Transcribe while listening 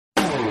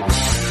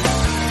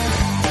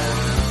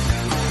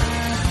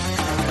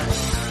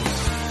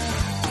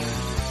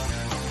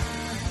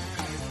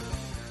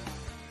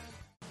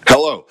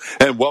Hello,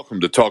 and welcome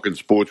to Talking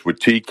Sports with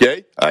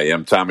TK. I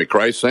am Tommy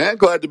Chrysan.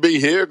 Glad to be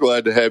here.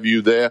 Glad to have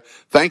you there.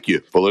 Thank you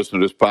for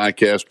listening to this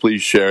podcast.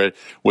 Please share it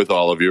with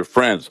all of your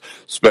friends.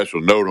 Special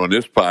note on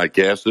this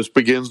podcast, this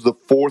begins the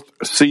 4th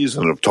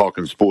season of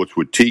Talking Sports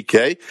with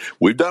TK.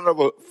 We've done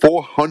over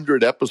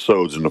 400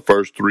 episodes in the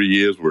first 3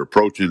 years. We're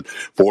approaching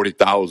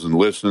 40,000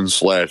 listens /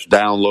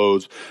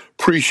 downloads.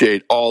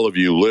 Appreciate all of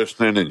you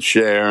listening and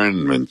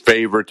sharing and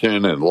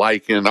favoriting and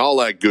liking, all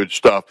that good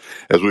stuff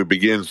as we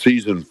begin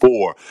season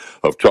 4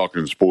 of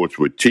Talking Sports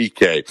with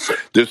TK.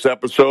 This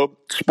episode,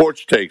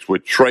 Sports Takes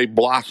with Trey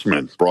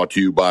Blossman, brought to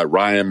you by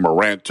Ryan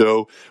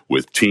Maranto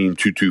with Team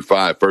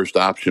 225 First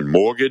Option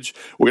Mortgage.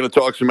 We're going to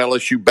talk some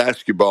LSU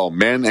basketball,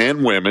 men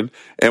and women,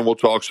 and we'll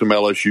talk some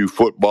LSU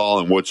football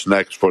and what's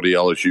next for the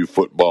LSU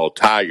football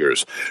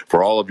Tigers.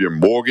 For all of your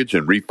mortgage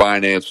and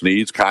refinance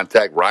needs,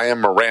 contact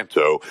Ryan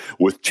Maranto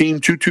with Team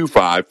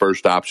 225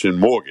 First Option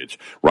Mortgage.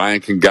 Ryan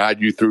can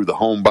guide you through the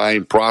home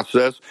buying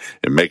process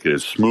and make it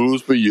as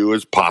smooth for you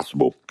as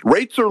possible.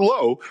 Rates are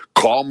low.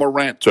 Call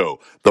Maranto,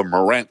 the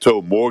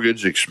Maranto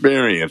Mortgage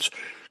Experience.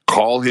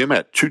 Call him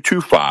at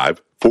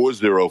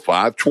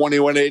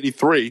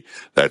 225-405-2183.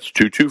 That's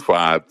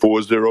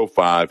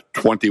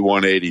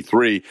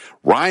 225-405-2183.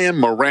 Ryan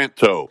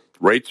Maranto.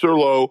 Rates are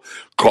low.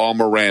 Call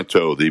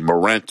Maranto, the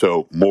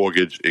Maranto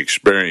Mortgage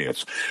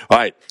Experience. All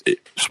right,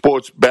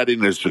 sports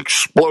betting is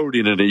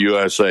exploding in the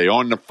USA.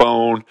 On the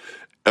phone,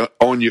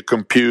 on your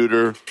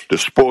computer, the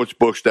sports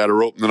books that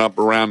are opening up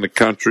around the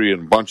country,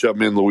 and a bunch of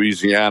them in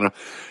Louisiana.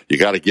 You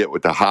got to get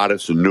with the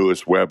hottest and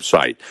newest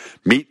website,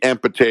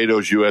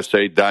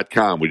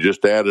 meatandpotatoesusa.com. We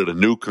just added a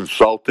new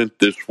consultant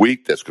this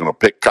week that's going to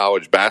pick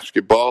college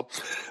basketball.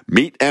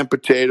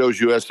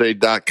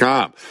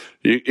 Meatandpotatoesusa.com.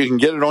 You can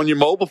get it on your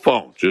mobile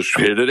phone. Just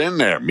hit it in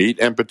there.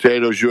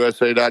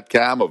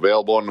 Meatandpotatoesusa.com.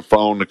 Available on the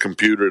phone, the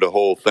computer, the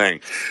whole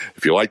thing.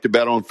 If you like to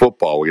bet on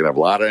football, we're going to have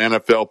a lot of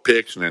NFL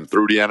picks, and then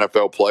through the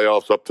NFL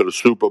playoffs up to the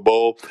Super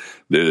Bowl.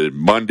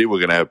 Monday, we're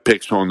going to have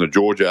picks on the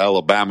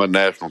Georgia-Alabama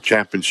National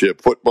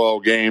Championship football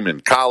game in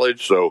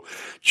college. So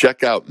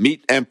check out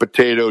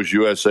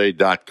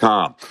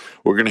meatandpotatoesusa.com.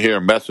 We're going to hear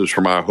a message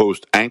from our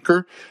host,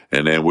 Anchor,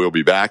 and then we'll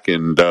be back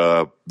and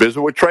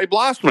visit with Trey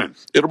Blossman.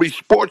 It'll be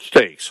Sports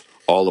Takes,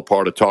 all a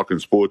part of Talking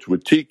Sports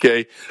with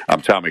TK.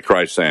 I'm Tommy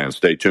Chrysan.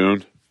 Stay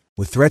tuned.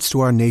 With threats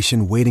to our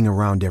nation waiting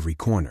around every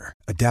corner,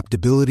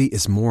 adaptability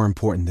is more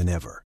important than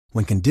ever.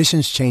 When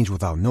conditions change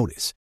without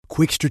notice,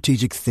 quick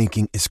strategic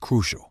thinking is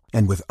crucial.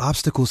 And with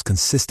obstacles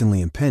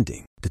consistently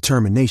impending,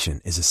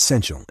 determination is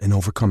essential in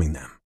overcoming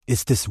them.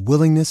 It's this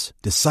willingness,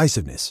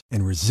 decisiveness,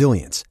 and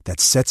resilience that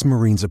sets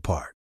Marines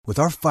apart. With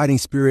our fighting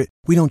spirit,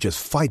 we don't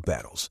just fight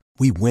battles,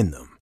 we win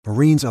them.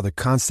 Marines are the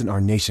constant our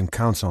nation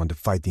counts on to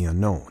fight the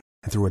unknown.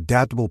 And through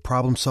adaptable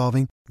problem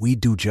solving, we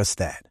do just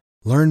that.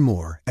 Learn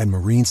more at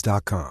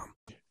marines.com.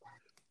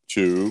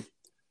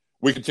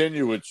 We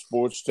continue with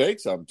Sports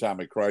Takes. I'm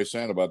Tommy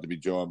Chrysan, about to be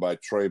joined by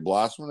Trey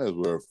Blossman as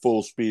we're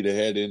full speed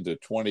ahead into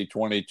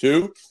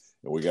 2022.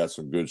 And we got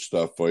some good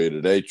stuff for you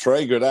today.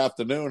 Trey, good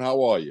afternoon.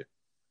 How are you?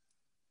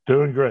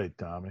 Doing great,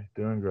 Tommy.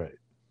 Doing great.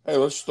 Hey,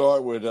 let's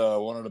start with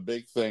one of the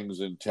big things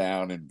in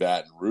town in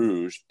Baton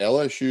Rouge,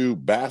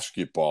 LSU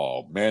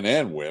basketball, men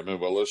and women.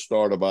 Well, let's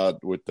start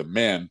with the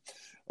men.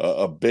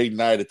 A big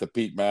night at the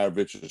Pete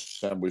Maravich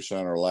Assembly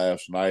Center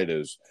last night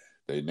as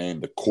they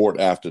named the court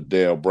after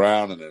Dale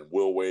Brown, and then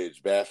Will Wade's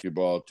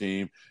basketball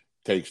team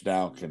takes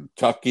down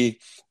Kentucky.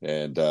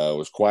 And it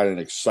was quite an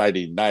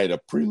exciting night,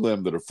 a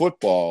prelim to the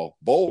football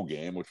bowl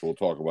game, which we'll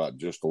talk about in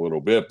just a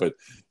little bit. But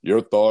your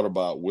thought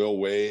about Will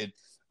Wade,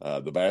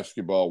 the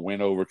basketball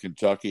win over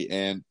Kentucky,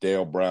 and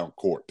Dale Brown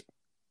court?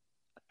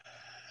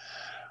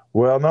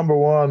 Well, number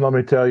one, let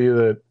me tell you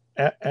that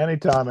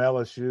anytime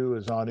LSU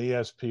is on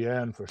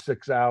ESPN for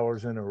 6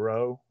 hours in a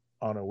row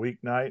on a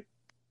weeknight,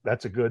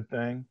 that's a good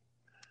thing.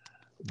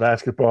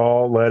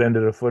 Basketball led into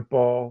the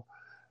football.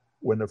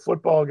 When the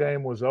football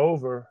game was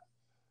over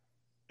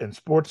and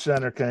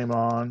SportsCenter came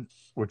on,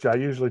 which I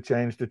usually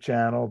change the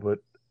channel, but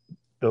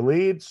the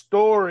lead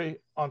story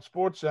on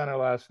SportsCenter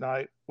last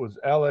night was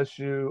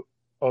LSU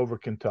over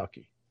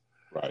Kentucky.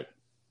 Right.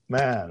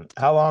 Man,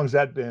 how long has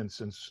that been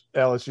since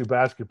LSU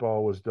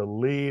basketball was the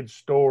lead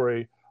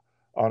story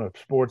on a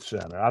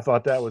SportsCenter? I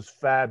thought that was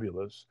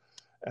fabulous.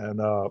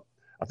 And I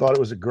thought it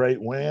was a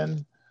great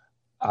win.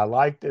 I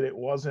liked it. It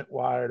wasn't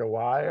wire to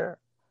wire.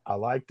 I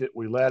liked it.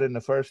 We led in the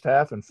first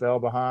half and fell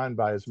behind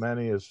by as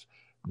many as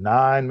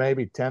 9,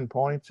 maybe 10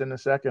 points in the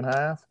second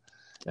half.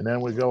 And then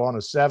we go on a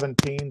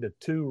 17-2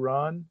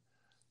 run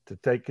to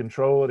take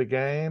control of the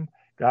game.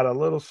 Got a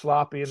little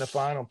sloppy in the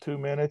final 2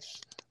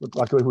 minutes. Looked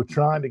like we were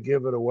trying to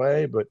give it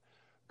away, but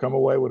come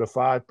away with a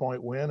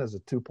 5-point win as a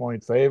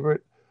 2-point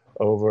favorite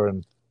over a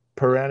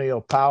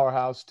perennial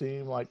powerhouse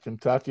team like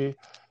Kentucky.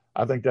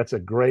 I think that's a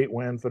great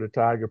win for the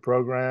Tiger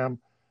program.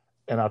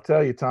 And I'll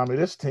tell you, Tommy,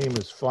 this team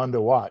is fun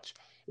to watch.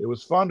 It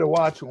was fun to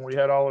watch when we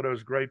had all of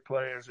those great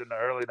players in the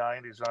early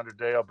 90s under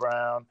Dale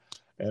Brown,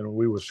 and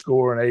we were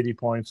scoring 80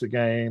 points a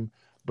game.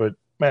 But,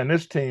 man,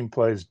 this team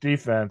plays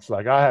defense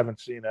like I haven't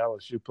seen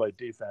LSU play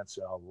defense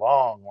in a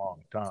long,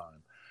 long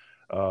time.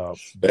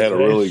 They had a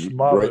really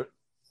great.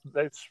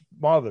 They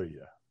smother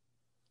you.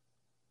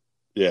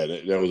 Yeah,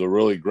 there was a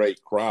really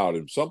great crowd,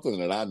 and something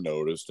that I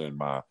noticed, and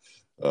my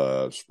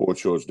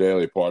Sports Shorts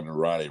Daily partner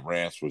Ronnie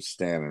Rance was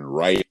standing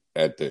right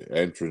at the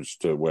entrance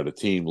to where the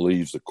team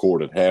leaves the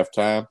court at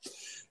halftime.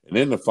 And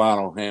in the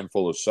final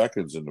handful of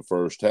seconds in the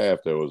first half,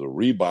 there was a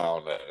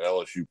rebound that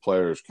LSU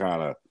players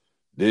kind of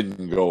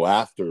didn't go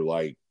after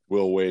like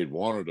Will Wade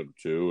wanted them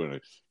to, and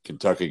a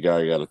Kentucky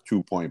guy got a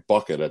 2-point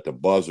bucket at the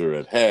buzzer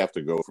at half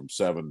to go from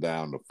 7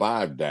 down to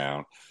 5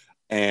 down,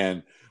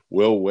 and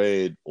Will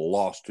Wade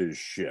lost his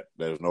shit.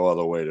 There's no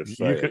other way to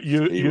say it.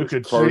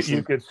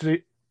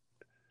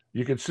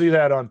 You could see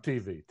that on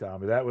TV,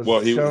 Tommy. That was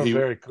shown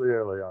very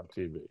clearly on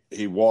TV.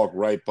 He walked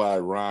right by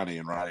Ronnie,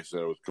 and Ronnie said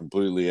it was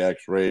completely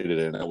X-rated,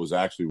 and that was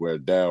actually where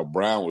Dale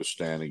Brown was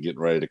standing, getting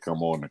ready to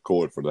come on the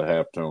court for the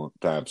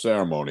halftime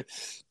ceremony.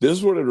 This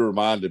is what it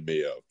reminded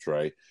me of,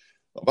 Trey.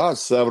 About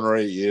 7 or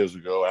 8 years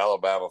ago,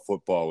 Alabama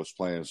football was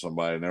playing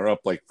somebody, and they're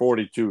up like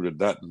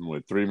 42-0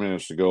 with 3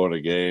 minutes to go in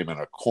the game, and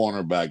a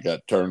cornerback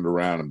got turned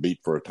around and beat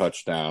for a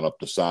touchdown up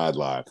the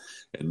sideline.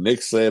 And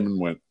Nick Saban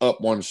went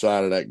up one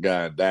side of that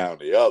guy and down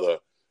the other.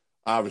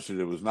 Obviously,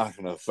 it was not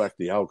going to affect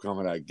the outcome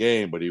of that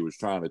game, but he was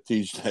trying to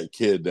teach that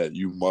kid that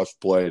you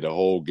must play the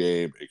whole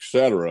game,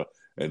 etc.,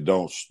 and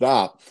don't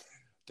stop.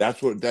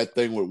 That's what that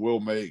thing with Will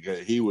make.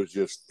 He was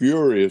just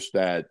furious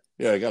that,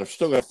 still got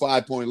a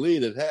 5-point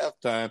lead at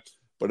halftime,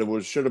 but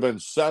it should have been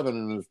 7,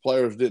 and his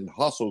players didn't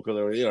hustle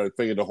because they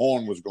figured the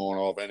horn was going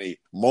off any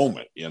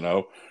moment,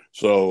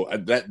 So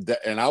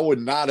and I would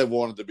not have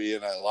wanted to be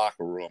in that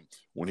locker room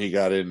when he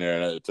got in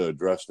there to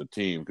address the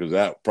team, because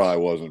that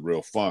probably wasn't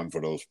real fun for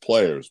those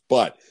players.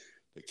 But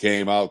they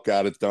came out,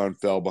 got it done,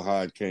 fell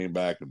behind, came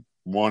back and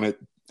won it.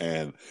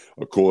 And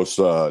of course,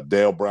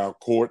 Dale Brown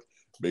Court,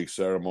 big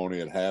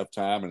ceremony at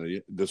halftime,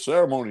 and the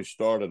ceremony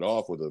started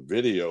off with a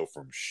video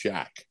from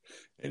Shaq.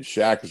 And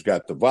Shaq has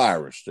got the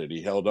virus, that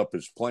he held up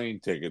his plane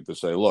ticket to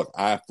say, look,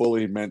 I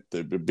fully meant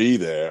to be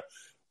there,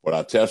 but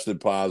I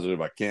tested positive.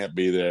 I can't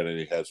be there. And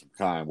he had some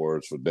kind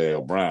words for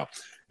Dale Brown.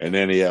 And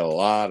then he had a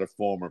lot of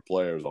former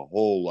players, a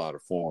whole lot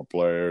of former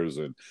players.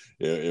 And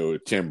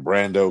Tim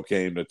Brando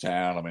came to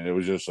town. I mean, it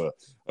was just a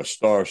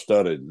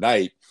star-studded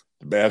night.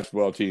 The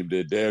basketball team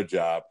did their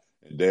job.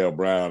 And Dale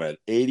Brown, at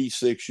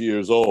 86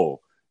 years old,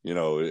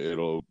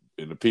 it'll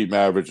in the Pete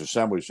Maravich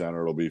Assembly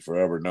Center, it'll be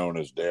forever known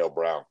as Dale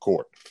Brown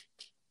Court.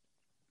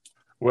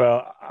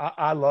 Well,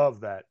 I love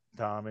that,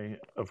 Tommy.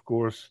 Of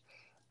course,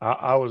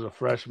 I was a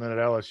freshman at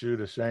LSU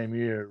the same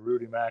year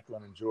Rudy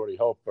Macklin and Jordy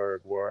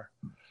Hultberg were.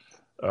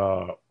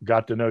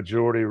 Got to know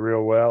Jordy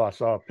real well. I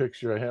saw a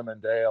picture of him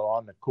and Dale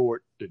on the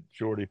court that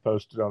Jordy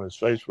posted on his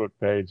Facebook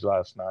page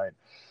last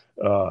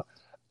night.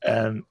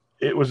 And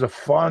it was a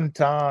fun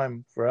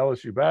time for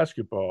LSU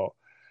basketball.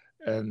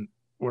 And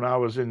when I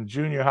was in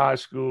junior high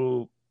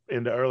school,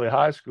 into early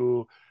high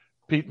school,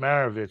 Pete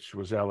Maravich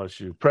was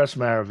LSU. Press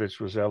Maravich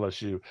was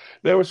LSU.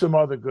 There were some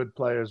other good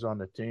players on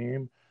the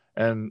team,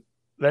 and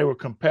they were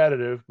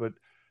competitive, but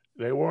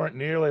they weren't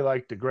nearly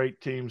like the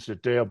great teams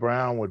that Dale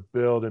Brown would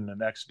build in the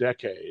next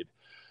decade.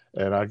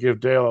 And I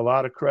give Dale a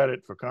lot of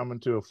credit for coming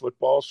to a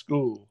football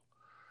school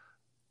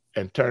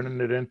and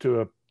turning it into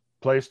a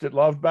place that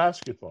loved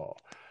basketball.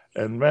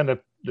 And then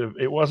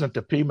it wasn't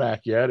the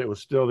PMAC yet. It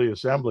was still the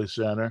Assembly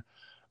Center,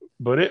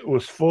 but it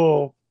was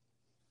full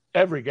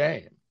every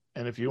game.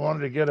 And if you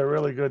wanted to get a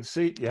really good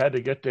seat, you had to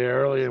get there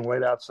early and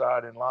wait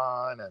outside in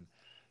line. And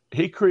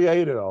he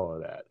created all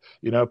of that.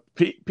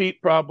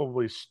 Pete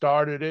probably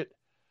started it,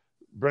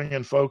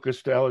 bringing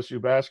focus to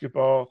LSU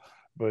basketball,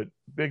 but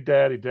Big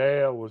Daddy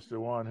Dale was the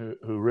one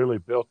who really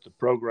built the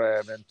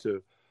program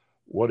into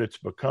what it's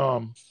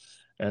become.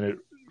 And it,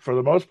 for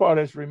the most part,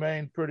 has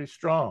remained pretty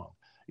strong.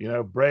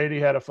 Brady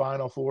had a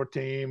Final Four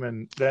team,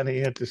 and then he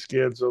hit the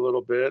skids a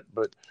little bit.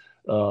 But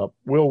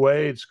Will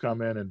Wade's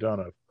come in and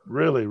done a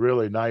really,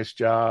 really nice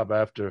job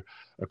after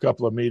a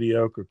couple of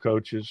mediocre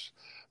coaches.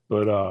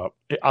 But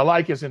I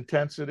like his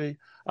intensity.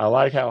 I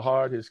like how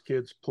hard his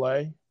kids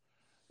play.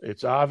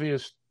 It's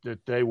obvious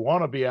that they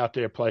want to be out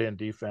there playing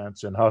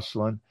defense and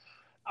hustling.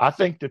 I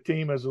think the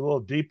team is a little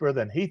deeper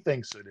than he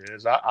thinks it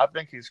is. I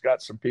think he's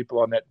got some people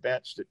on that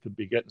bench that could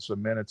be getting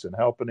some minutes and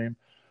helping him.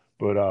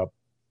 But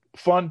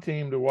fun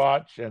team to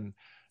watch. And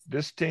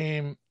this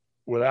team,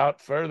 without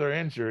further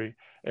injury,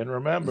 and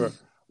remember,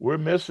 we're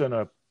missing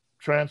a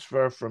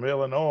transfer from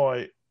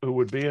Illinois who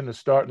would be in the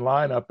starting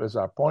lineup as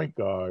our point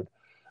guard,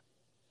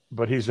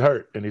 but he's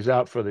hurt and he's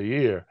out for the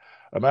year.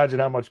 Imagine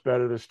how much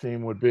better this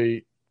team would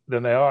be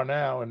than they are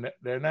now. And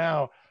they're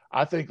now,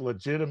 I think,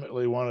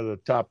 legitimately one of the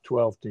top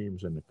 12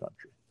 teams in the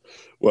country.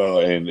 Well,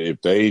 and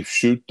if they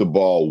shoot the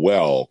ball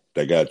well,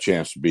 they got a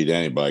chance to beat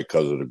anybody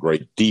because of the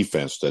great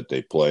defense that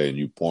they play, and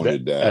you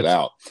pointed that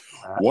out.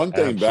 One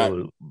thing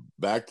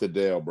back to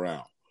Dale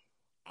Brown.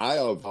 I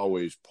have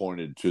always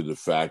pointed to the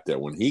fact that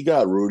when he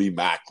got Rudy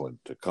Macklin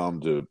to come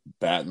to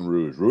Baton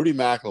Rouge, Rudy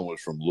Macklin was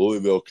from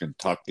Louisville,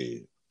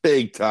 Kentucky,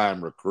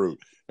 big-time recruit.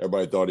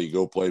 Everybody thought he'd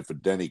go play for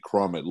Denny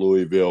Crum at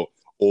Louisville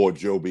or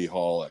Joe B.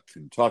 Hall at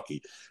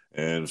Kentucky.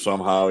 And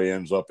somehow he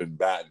ends up in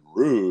Baton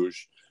Rouge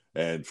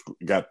and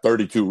got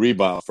 32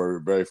 rebounds for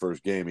the very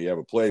first game he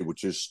ever played,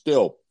 which is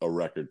still a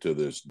record to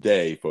this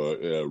day for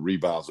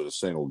rebounds in a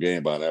single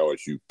game by an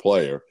LSU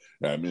player.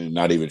 I mean,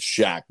 not even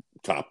Shaq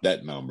topped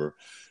that number.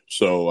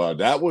 So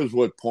that was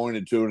what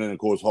pointed to it. And, of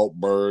course,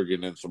 Holtberg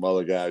and then some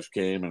other guys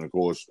came. And, of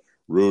course,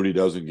 Rudy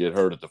doesn't get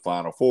hurt at the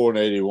Final Four in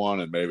 81,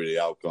 and maybe the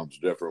outcome's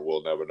different.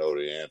 We'll never know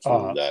the answer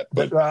to that.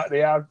 But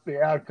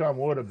the outcome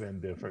would have been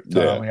different,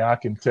 Tommy. Yeah. I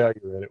can tell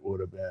you that it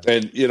would have been.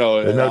 And, you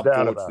know, there's no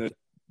doubt about it.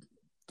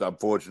 I'm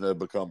fortunate to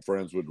become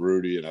friends with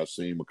Rudy, and I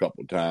see him a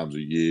couple of times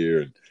a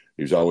year, and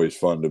he's always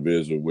fun to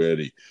visit with.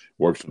 He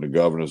works in the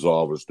governor's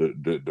office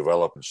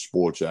developing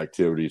sports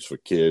activities for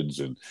kids,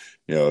 and,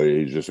 you know,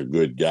 he's just a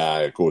good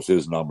guy. Of course,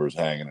 his number's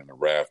hanging in the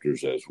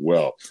rafters as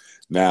well.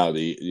 Now,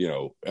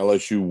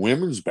 LSU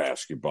women's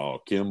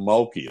basketball, Kim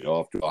Mulkey,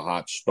 off to a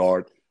hot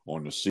start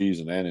on the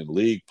season and in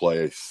league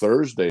play.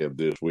 Thursday of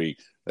this week,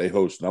 they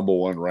host number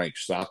 1 ranked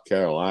South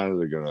Carolina.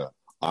 They're going to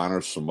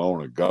honor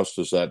Simone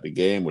Augustus at the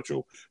game, which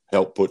will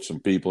help put some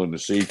people in the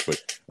seats.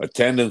 But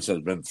attendance has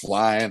been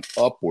flying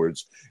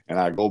upwards. And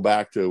I go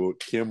back to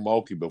Kim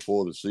Mulkey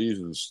before the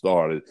season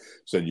started,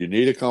 said, you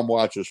need to come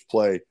watch us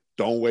play.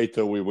 Don't wait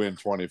till we win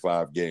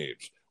 25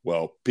 games.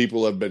 Well,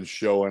 people have been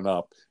showing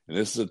up. And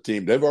this is a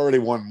team, they've already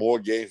won more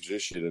games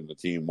this year than the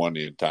team won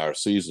the entire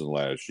season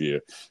last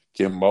year.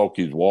 Kim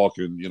Mulkey's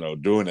walking, you know,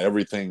 doing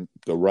everything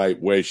the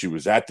right way. She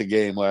was at the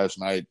game last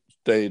night,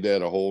 stayed there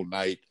the whole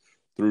night,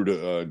 through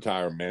the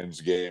entire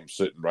men's game,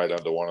 sitting right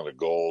under one of the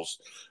goals.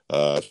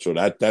 So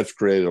that's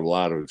created a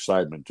lot of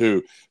excitement,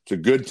 too. It's a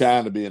good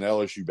time to be an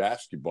LSU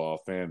basketball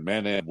fan,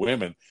 men and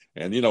women.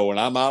 And, you know, when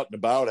I'm out and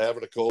about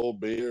having a cold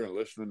beer and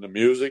listening to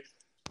music,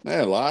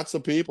 man, lots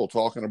of people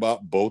talking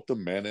about both the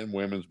men and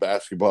women's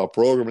basketball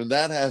program. And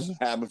that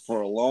hasn't happened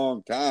for a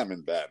long time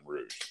in Baton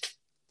Rouge.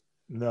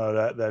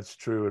 No, that's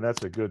true. And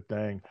that's a good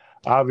thing.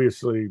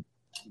 Obviously,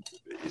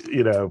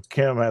 you know,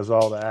 Kim has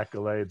all the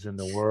accolades in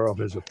the world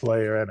as a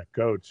player and a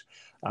coach.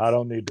 I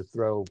don't need to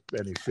throw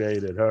any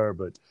shade at her,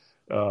 but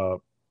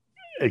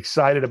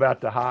excited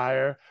about the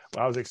hire.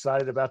 I was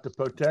excited about the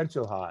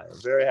potential hire.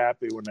 Very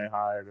happy when they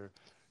hired her.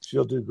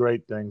 She'll do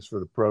great things for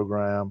the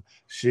program.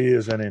 She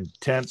is an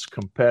intense,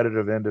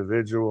 competitive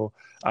individual.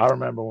 I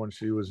remember when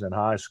she was in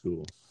high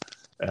school.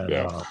 And,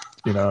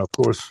 you know, of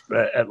course,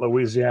 at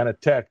Louisiana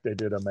Tech, they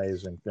did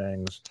amazing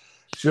things.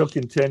 She'll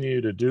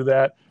continue to do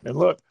that. And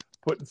look,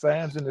 putting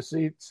fans in the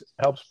seats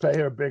helps pay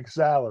her big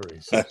salary.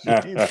 So she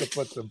needs to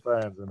put some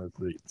fans in the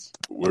seats.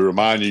 We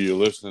remind you, you're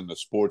listening to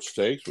Sports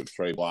Takes with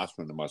Trey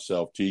Blossman and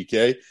myself,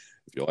 TK.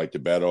 If you like to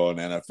bet on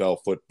NFL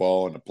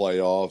football and the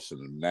playoffs and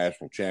the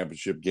national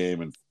championship game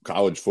and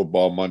college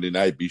football Monday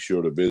night, be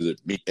sure to visit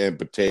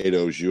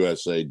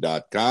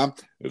meatandpotatoesusa.com.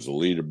 There's a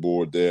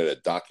leaderboard there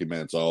that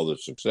documents all the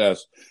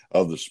success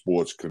of the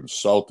sports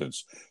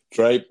consultants.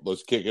 Trey,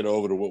 let's kick it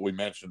over to what we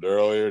mentioned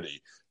earlier,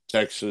 the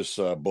Texas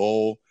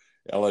Bowl.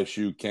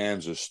 LSU,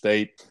 Kansas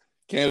State.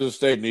 Kansas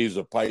State needs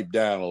to pipe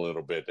down a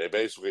little bit. They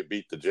basically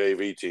beat the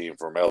JV team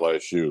from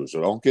LSU,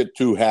 so don't get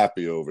too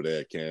happy over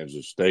there,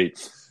 Kansas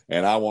State.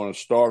 And I want to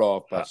start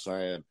off by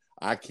saying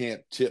I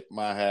can't tip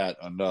my hat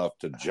enough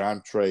to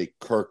Jontre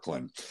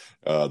Kirkland,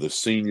 the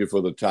senior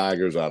for the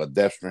Tigers out of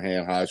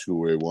Destrehan High School,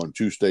 where he won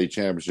 2 state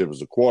championships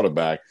as a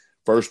quarterback.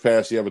 First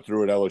pass he ever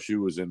threw at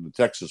LSU was in the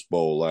Texas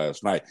Bowl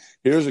last night.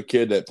 Here's a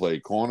kid that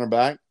played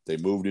cornerback. They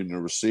moved him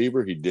to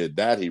receiver. He did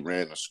that. He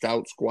ran the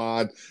scout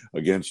squad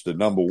against the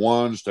number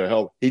ones to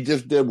help. He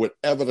just did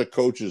whatever the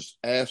coaches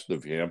asked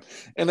of him.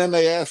 And then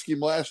they asked him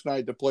last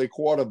night to play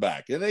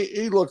quarterback. And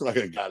he looked like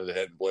a guy that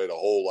hadn't played a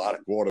whole lot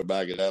of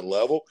quarterback at that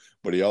level,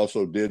 but he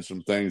also did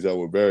some things that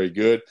were very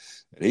good.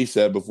 And he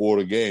said before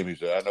the game, he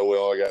said, I know we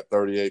only got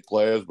 38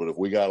 players, but if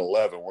we got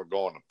 11, we're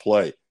going to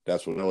play.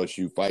 That's what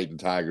LSU Fighting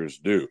Tigers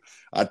do.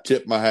 I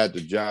tip my hat to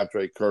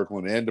Jontre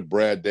Kirkland and to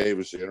Brad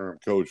Davis, the interim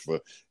coach, for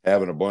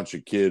having a bunch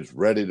of kids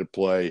ready to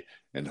play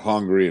and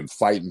hungry and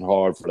fighting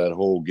hard for that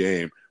whole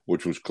game,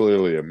 which was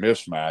clearly a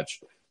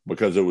mismatch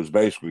because it was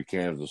basically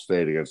Kansas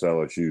State against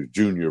LSU's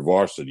junior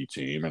varsity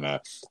team, and I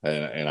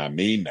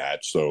mean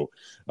that. So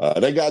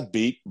they got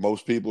beat.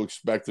 Most people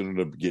expected them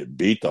to get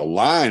beat. The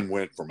line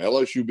went from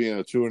LSU being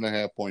a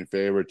 2.5-point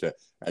favorite to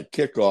at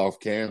kickoff,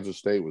 Kansas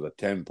State was a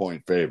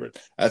 10-point favorite.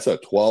 That's a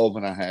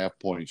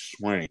 12.5-point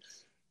swing.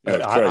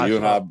 Trey, you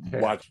and I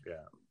watched.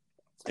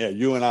 Yeah,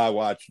 you and I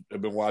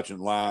have been watching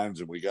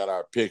lines, and we got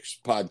our picks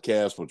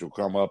podcast, which will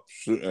come up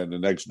in the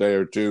next day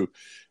or two,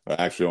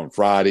 actually on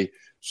Friday.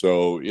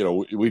 So, you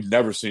know, we've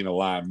never seen a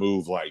line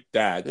move like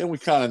that, and we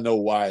kind of know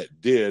why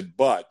it did.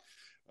 But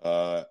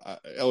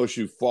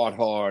LSU fought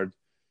hard,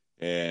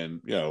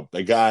 and, you know,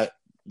 they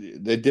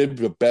did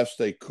the best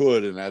they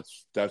could, and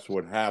that's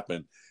what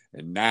happened.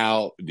 And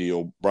now the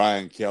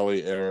O'Brien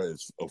Kelly era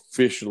is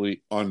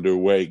officially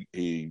underway.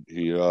 He's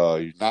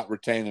not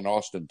retaining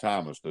Austin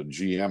Thomas, the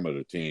GM of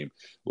the team.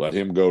 Let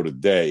him go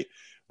today.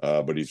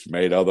 but he's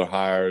made other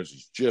hires.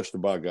 He's just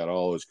about got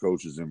all his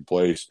coaches in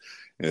place.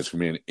 And it's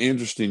going to be an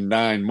interesting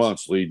 9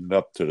 months leading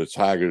up to the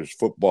Tigers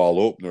football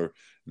opener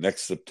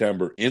next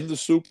September in the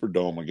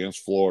Superdome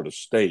against Florida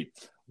State.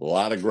 A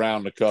lot of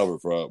ground to cover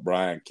for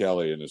Brian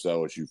Kelly and his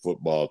LSU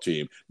football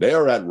team. They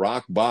are at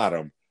rock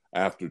bottom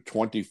after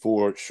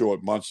 24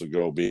 short months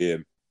ago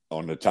being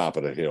on the top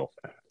of the hill.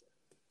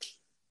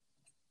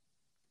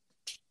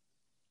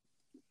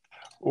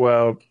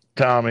 Well,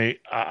 Tommy,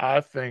 I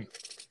think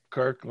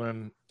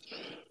Kirkland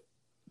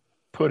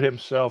put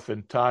himself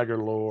in Tiger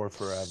lore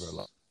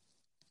forever.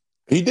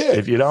 He did.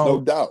 If you don't,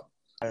 no doubt.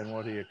 And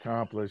what he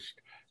accomplished,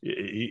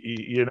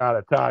 you're not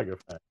a Tiger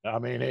fan. I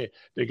mean,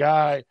 the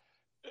guy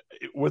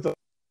looks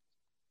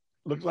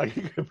like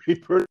he could be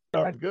pretty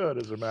darn good,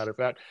 as a matter of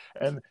fact.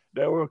 And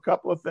there were a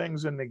couple of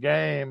things in the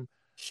game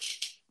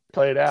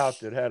played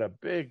out that had a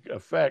big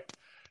effect.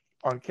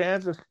 On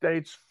Kansas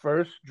State's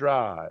first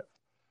drive,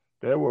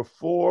 there were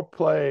 4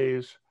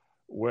 plays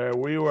where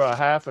we were a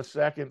half a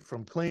second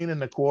from cleaning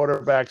the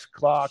quarterback's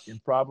clock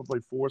and probably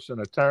forcing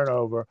a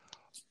turnover.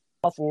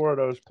 All 4 of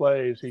those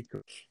plays, he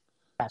could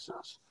pass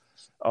us.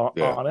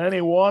 On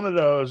any one of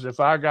those, if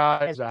our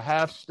guy is a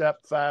half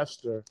step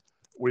faster,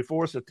 we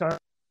force a turn.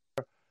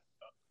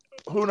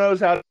 Who knows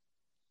how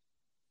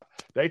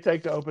they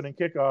take the opening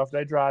kickoff,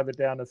 they drive it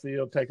down the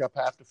field, take up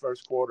half the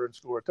first quarter and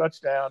score a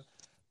touchdown.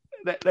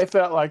 They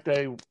felt like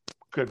they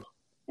could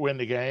win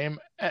the game,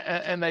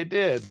 and they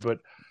did. But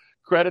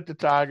credit the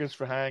Tigers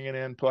for hanging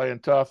in, playing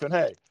tough. And,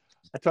 hey,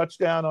 a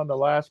touchdown on the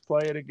last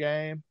play of the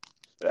game,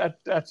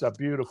 that's a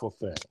beautiful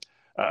thing.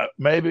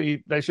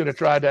 Maybe they should have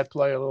tried that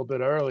play a little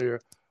bit earlier.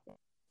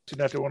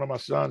 After one of my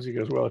sons, he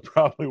goes, well, it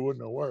probably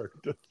wouldn't have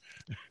worked.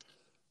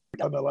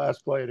 On the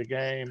last play of the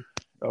game,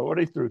 what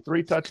he threw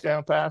 3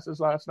 touchdown passes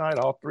last night.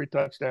 All 3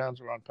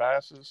 touchdowns were on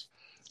passes.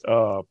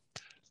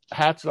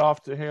 Hats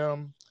off to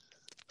him.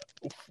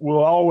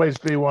 Will always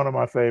be one of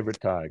my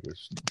favorite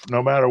Tigers,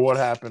 no matter what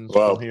happens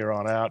from here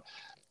on out.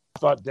 I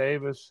thought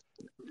Davis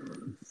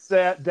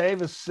said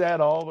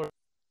all the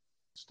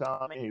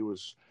time. He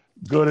was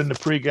good in the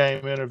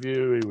pregame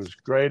interview. He was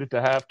great at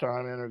the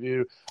halftime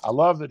interview. I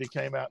love that he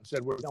came out and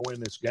said, we're going to win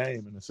this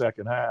game in the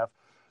second half.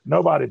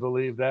 Nobody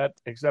believed that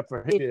except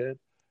for he did.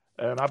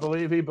 And I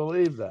believe he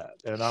believed that.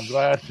 And I'm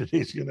glad that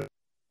he's going to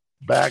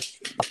back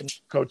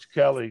Coach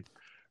Kelly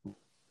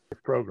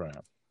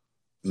program.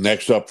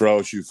 Next up for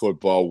LSU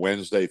football,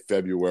 Wednesday,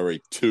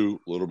 February 2,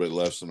 a little bit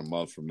less than a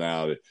month from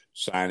now, the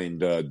signing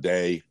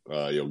day.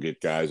 You'll get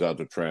guys out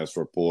the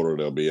transfer portal.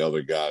 There'll be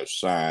other guys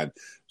signed.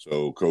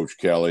 So Coach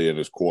Kelly and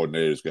his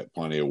coordinators got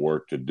plenty of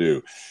work to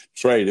do.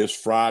 Trey, this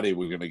Friday,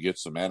 we're going to get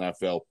some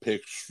NFL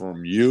picks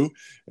from you.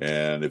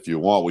 And if you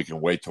want, we can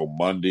wait till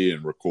Monday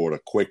and record a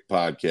quick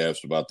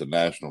podcast about the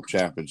national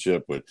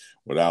championship with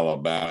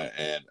Alabama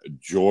and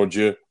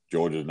Georgia.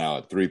 Georgia's now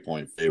a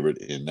 3-point favorite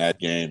in that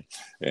game.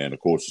 And, of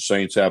course, the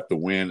Saints have to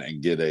win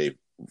and get a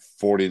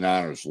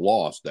 49ers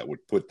loss that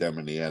would put them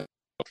in the end of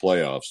the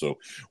playoffs. So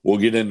we'll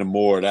get into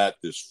more of that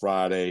this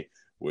Friday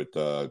with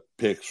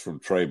picks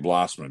from Trey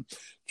Blossman.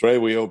 Trey,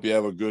 we hope you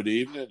have a good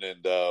evening, and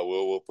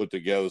we'll put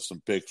together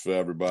some picks for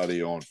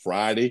everybody on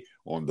Friday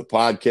on the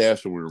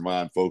podcast. And we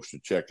remind folks to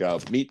check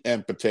out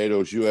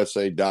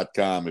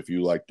meatandpotatoesusa.com if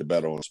you like to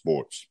bet on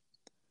sports.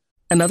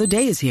 Another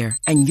day is here,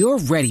 and you're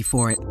ready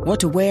for it. What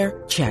to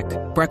wear? Check.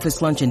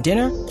 Breakfast, lunch, and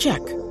dinner? Check.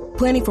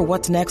 Planning for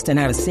what's next and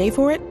how to save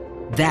for it?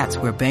 That's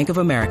where Bank of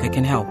America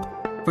can help.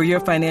 For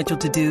your financial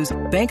to-dos,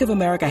 Bank of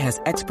America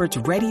has experts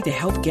ready to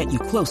help get you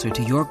closer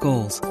to your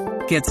goals.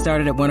 Get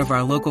started at one of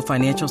our local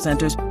financial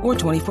centers or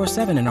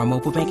 24/7 in our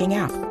mobile banking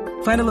app.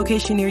 Find a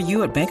location near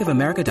you at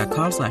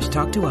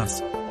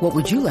bankofamerica.com/talktous. What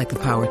would you like the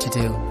power to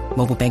do?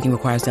 Mobile banking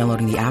requires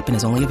downloading the app and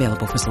is only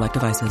available for select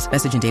devices.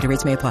 Message and data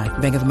rates may apply.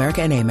 Bank of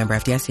America NA, member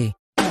FDIC.